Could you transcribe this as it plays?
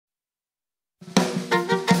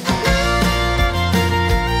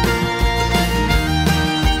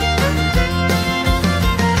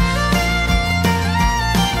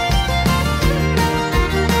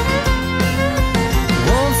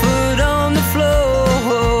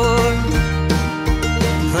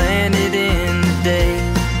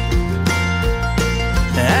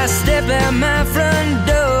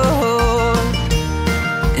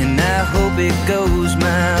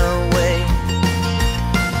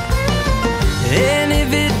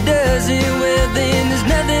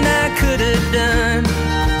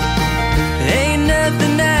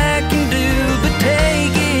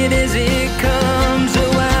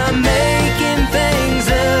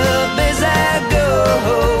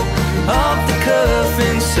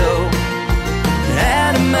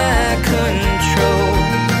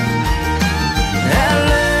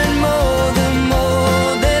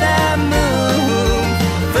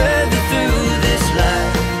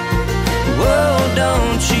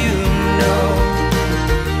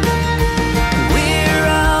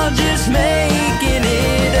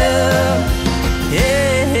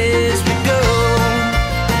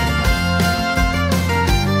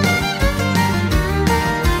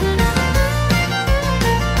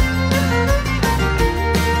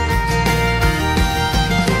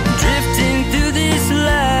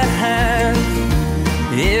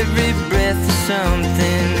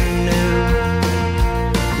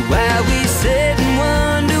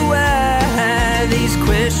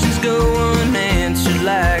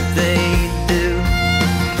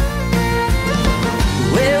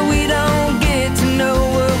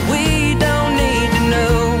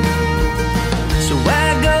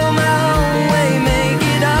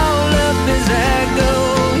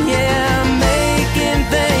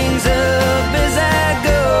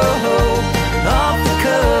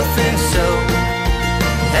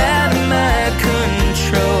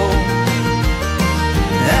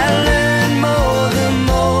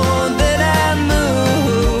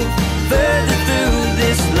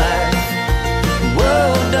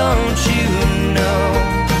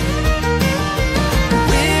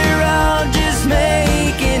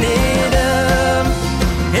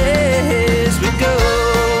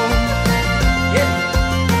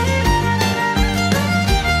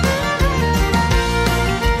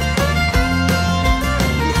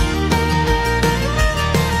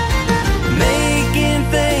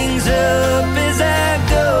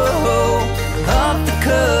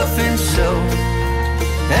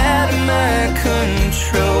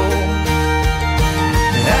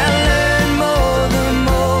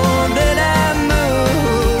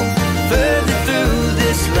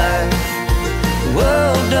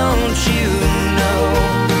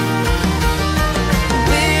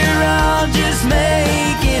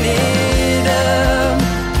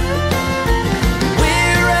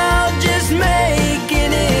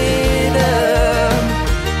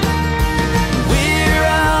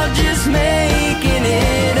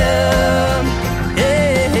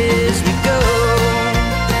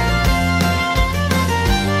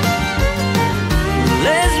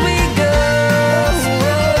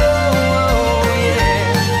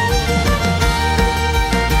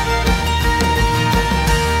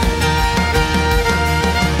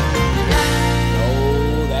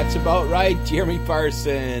Jeremy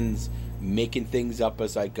Parsons, making things up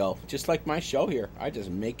as I go. Just like my show here. I just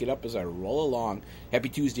make it up as I roll along. Happy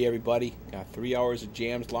Tuesday, everybody. Got 3 hours of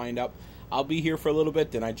jams lined up. I'll be here for a little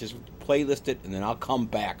bit, then I just playlist it, and then I'll come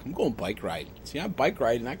back. I'm going bike riding. See, I'm bike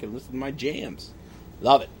riding, I can listen to my jams.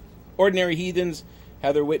 Love it. Ordinary Heathens,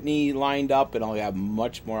 Heather Whitney lined up, and I'll have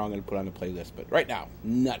much more I'm going to put on the playlist. But right now,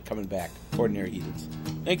 not coming back. Ordinary Heathens.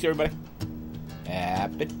 Thanks, everybody.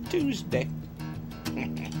 Happy Tuesday.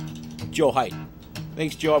 Joe Height.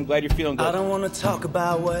 Thanks, Joe. I'm glad you're feeling good. I don't want to talk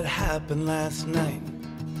about what happened last night,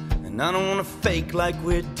 and I don't want to fake like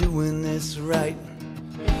we're doing this right.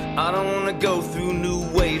 I don't want to go through new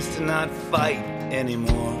ways to not fight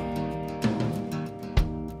anymore.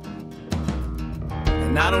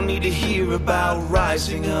 And I don't need to hear about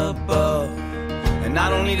rising above, and I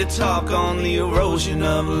don't need to talk on the erosion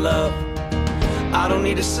of love. I don't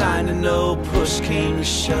need a sign to know push came to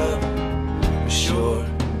shove, for sure.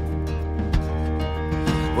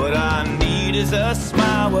 What I need is a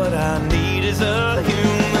smile, what I need is a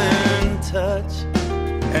human touch.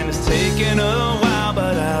 And it's taken a while,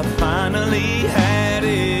 but I finally had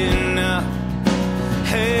enough.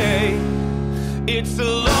 Hey, it's a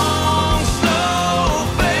long, slow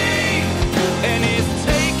fade, and it's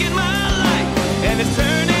taking my life, and it's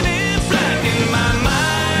turning it black, and my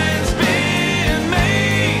mind's been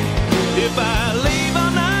made. If I leave,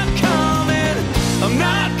 I'm not coming, I'm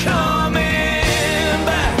not coming.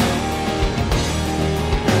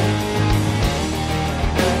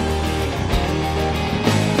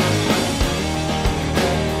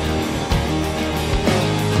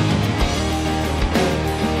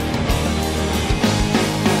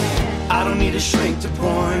 Need a shrink to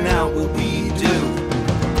point out what we do,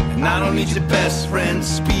 and I don't need your best friend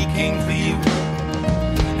speaking for you,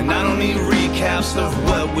 and I don't need recaps of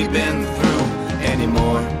what we've been through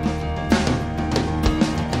anymore.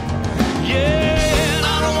 Yeah,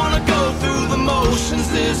 I don't want to go through the motions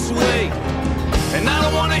this way, and I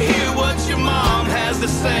don't want to hear what your mom has to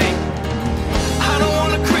say. I don't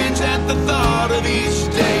want to cringe at the thought of each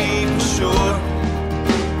day, for sure.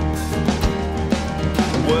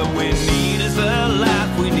 What we need is a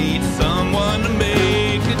laugh, we need someone to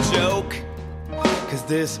make a joke. Cause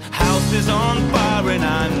this house is on fire and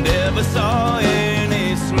I never saw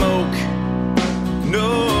any smoke.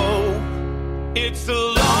 No, it's a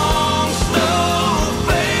long, slow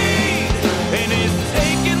fade, and it's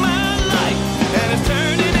taking my life, and it's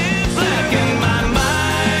turning it black, and my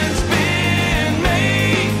mind's been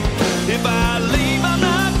made. If I leave, I'm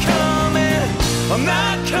not coming, I'm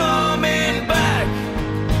not coming back.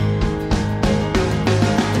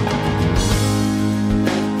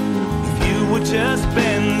 Just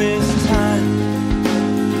spend this time,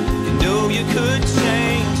 you know you could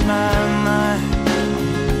change my mind,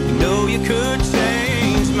 you know you could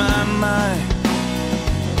change my mind.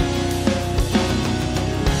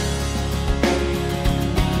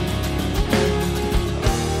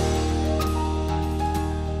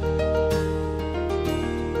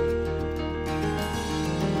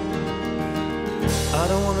 I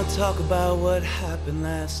don't want to talk about what happened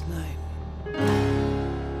last night.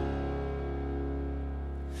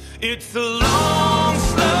 It's a long,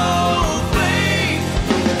 slow fade,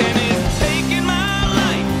 and it's taking my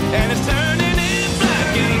life, and it's turning it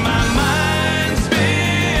black, and my mind's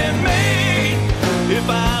been made. If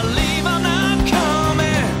I leave, I'm not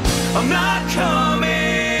coming, I'm not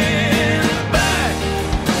coming back.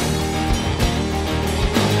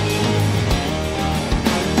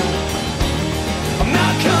 I'm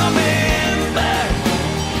not coming back.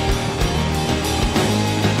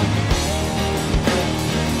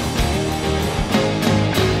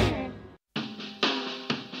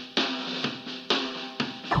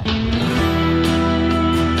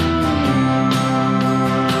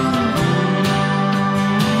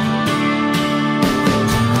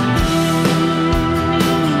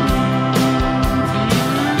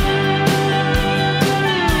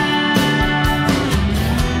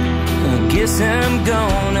 I'm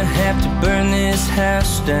gonna have to burn this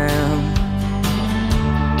house down.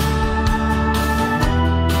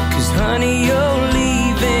 Cause honey, your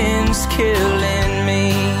leaving's killing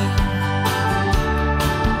me.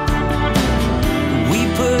 We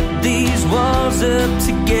put these walls up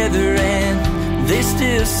together and they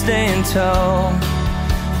still stand tall.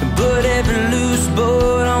 But every loose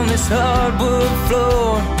board on this hardwood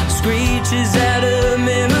floor screeches out of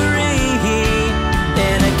memory.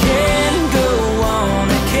 And I can't go on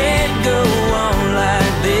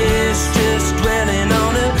like this, just dwelling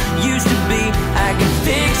on a used to be. I can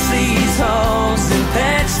fix these halls and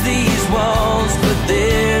patch these walls, but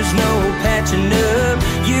there's no patching up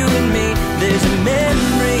you and me. There's a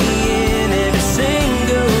memory in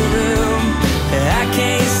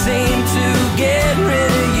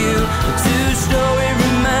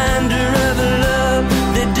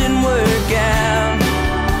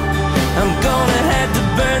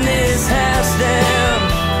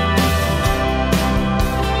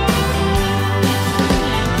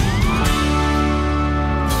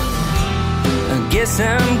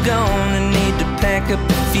back up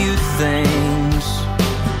a few things.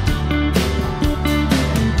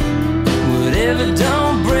 Whatever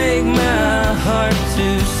don't break my heart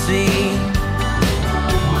to see.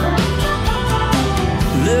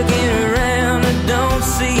 Looking around, I don't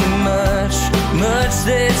see much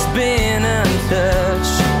that's been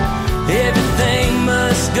untouched. Everything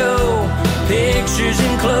must go, pictures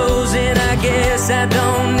and clothes, and I guess I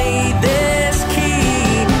don't need this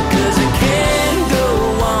key. 'Cause I can't go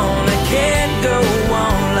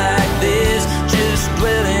on like this, just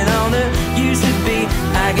dwelling on the used to be.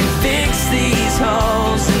 I can fix these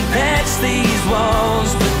halls and patch these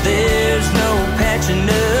walls, but there's no patching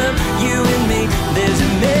up you and me. There's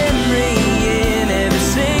a memory in every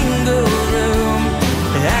single room.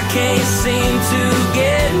 I can't seem to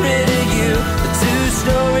get rid of you. A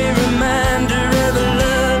two-story reminder of a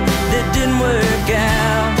love that didn't work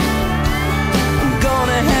out. I'm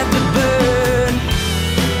gonna have to burn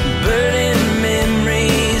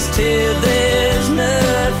memories till there's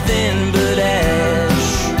nothing but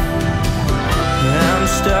ash. I'm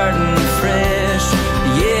starting fresh,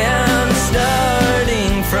 yeah, I'm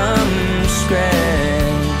starting from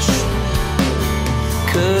scratch.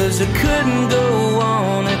 'Cause I couldn't go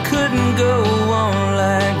on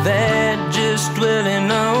like that, just dwelling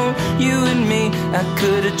on you and me. I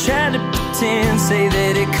could have tried to pretend, say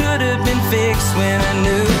that it could have been fixed, when I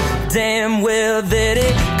knew damn well that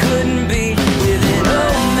it couldn't be. With an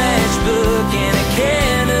old matchbook and a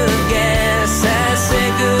can of gas, I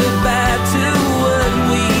said goodbye to what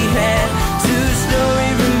we had.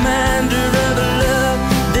 Two-story reminder of a love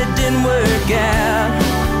that didn't work out.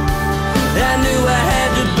 I knew I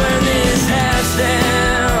had to burn this house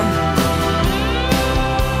down.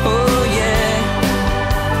 Oh yeah,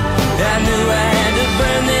 I knew I had to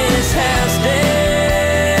burn this house down.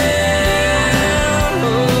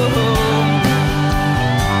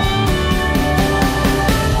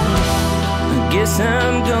 I guess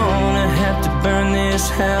I'm gonna have to burn this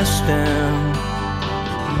house down.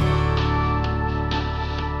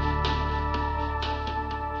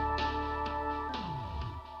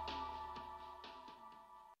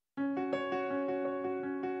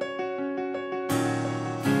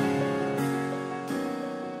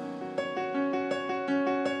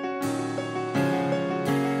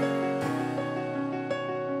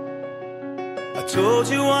 I told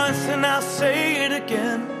you once and I'll say it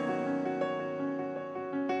again.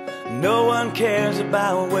 No one cares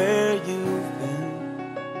about where you've been.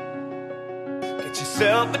 Get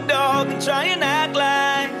yourself a dog and try and act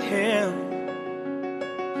like him,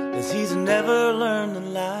 'cause he's never learned to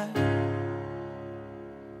lie.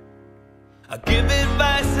 I give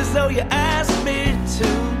advice as though you asked me to.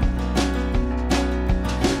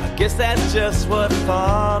 I guess that's just what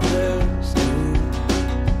fathers do.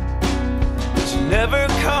 Never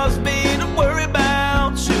caused me to worry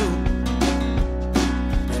about you,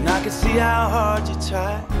 and I can see how hard you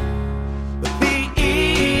try. But be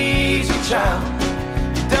easy, child.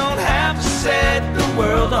 You don't have to set the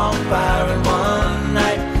world on fire in one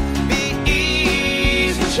night. Be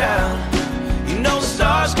easy, child. You know the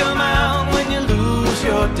stars come out when you lose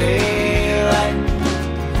your daylight,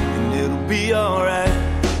 and it'll be alright.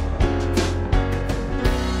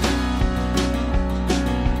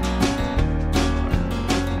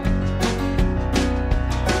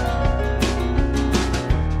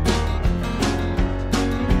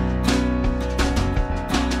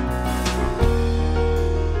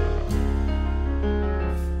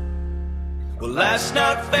 Life's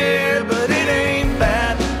not fair, but it ain't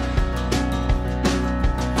bad.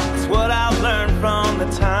 It's what I've learned from the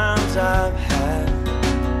times I've had.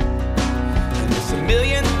 And there's a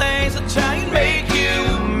million things that try and make you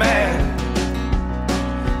mad.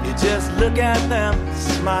 You just look at them and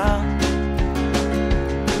smile,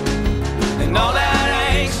 and all that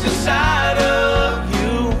angst inside of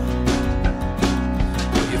you,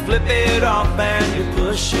 you flip it off and you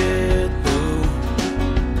push it through.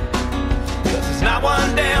 Not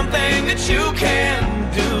one damn thing that you can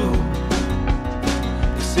do.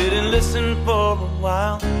 You sit and listen for a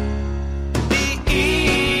while. Be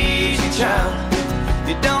easy, child.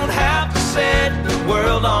 You don't have to set the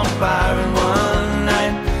world on fire in one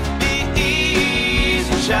night. Be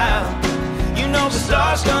easy, child. You know the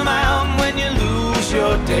stars come out when you lose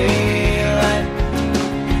your daylight,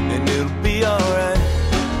 and it'll be alright.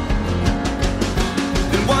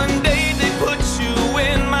 Then one day they put you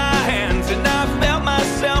in my hands, and I felt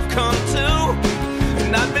myself come to,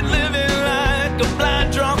 and I've been living like a blind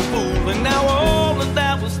drunk fool, and now all of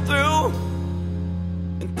that was through.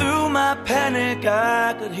 And through my panic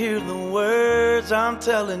I could hear the words I'm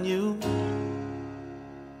telling you.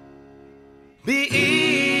 Be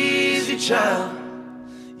easy, child.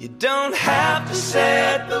 You don't have to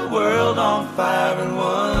set the world on fire in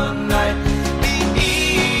one night. Be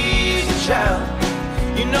easy, child.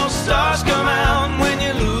 You know stars come out when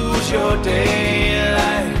you lose your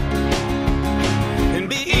daylight. And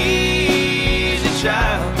be easy,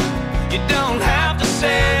 child. You don't have to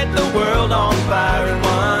set the world on fire in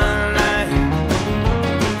one night.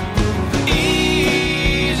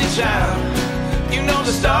 Easy, child. You know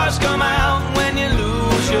the stars come out when you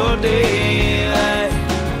lose your daylight.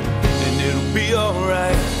 And it'll be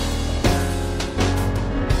alright.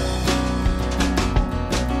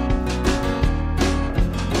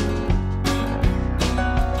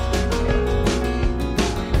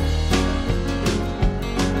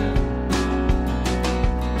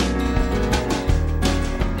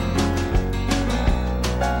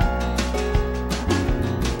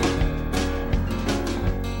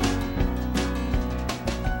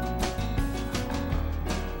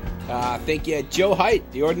 Thank you, Joe Height,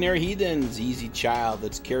 The Ordinary Heathens, Easy Child.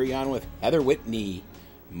 Let's carry on with Heather Whitney,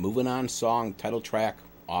 Moving On song, title track.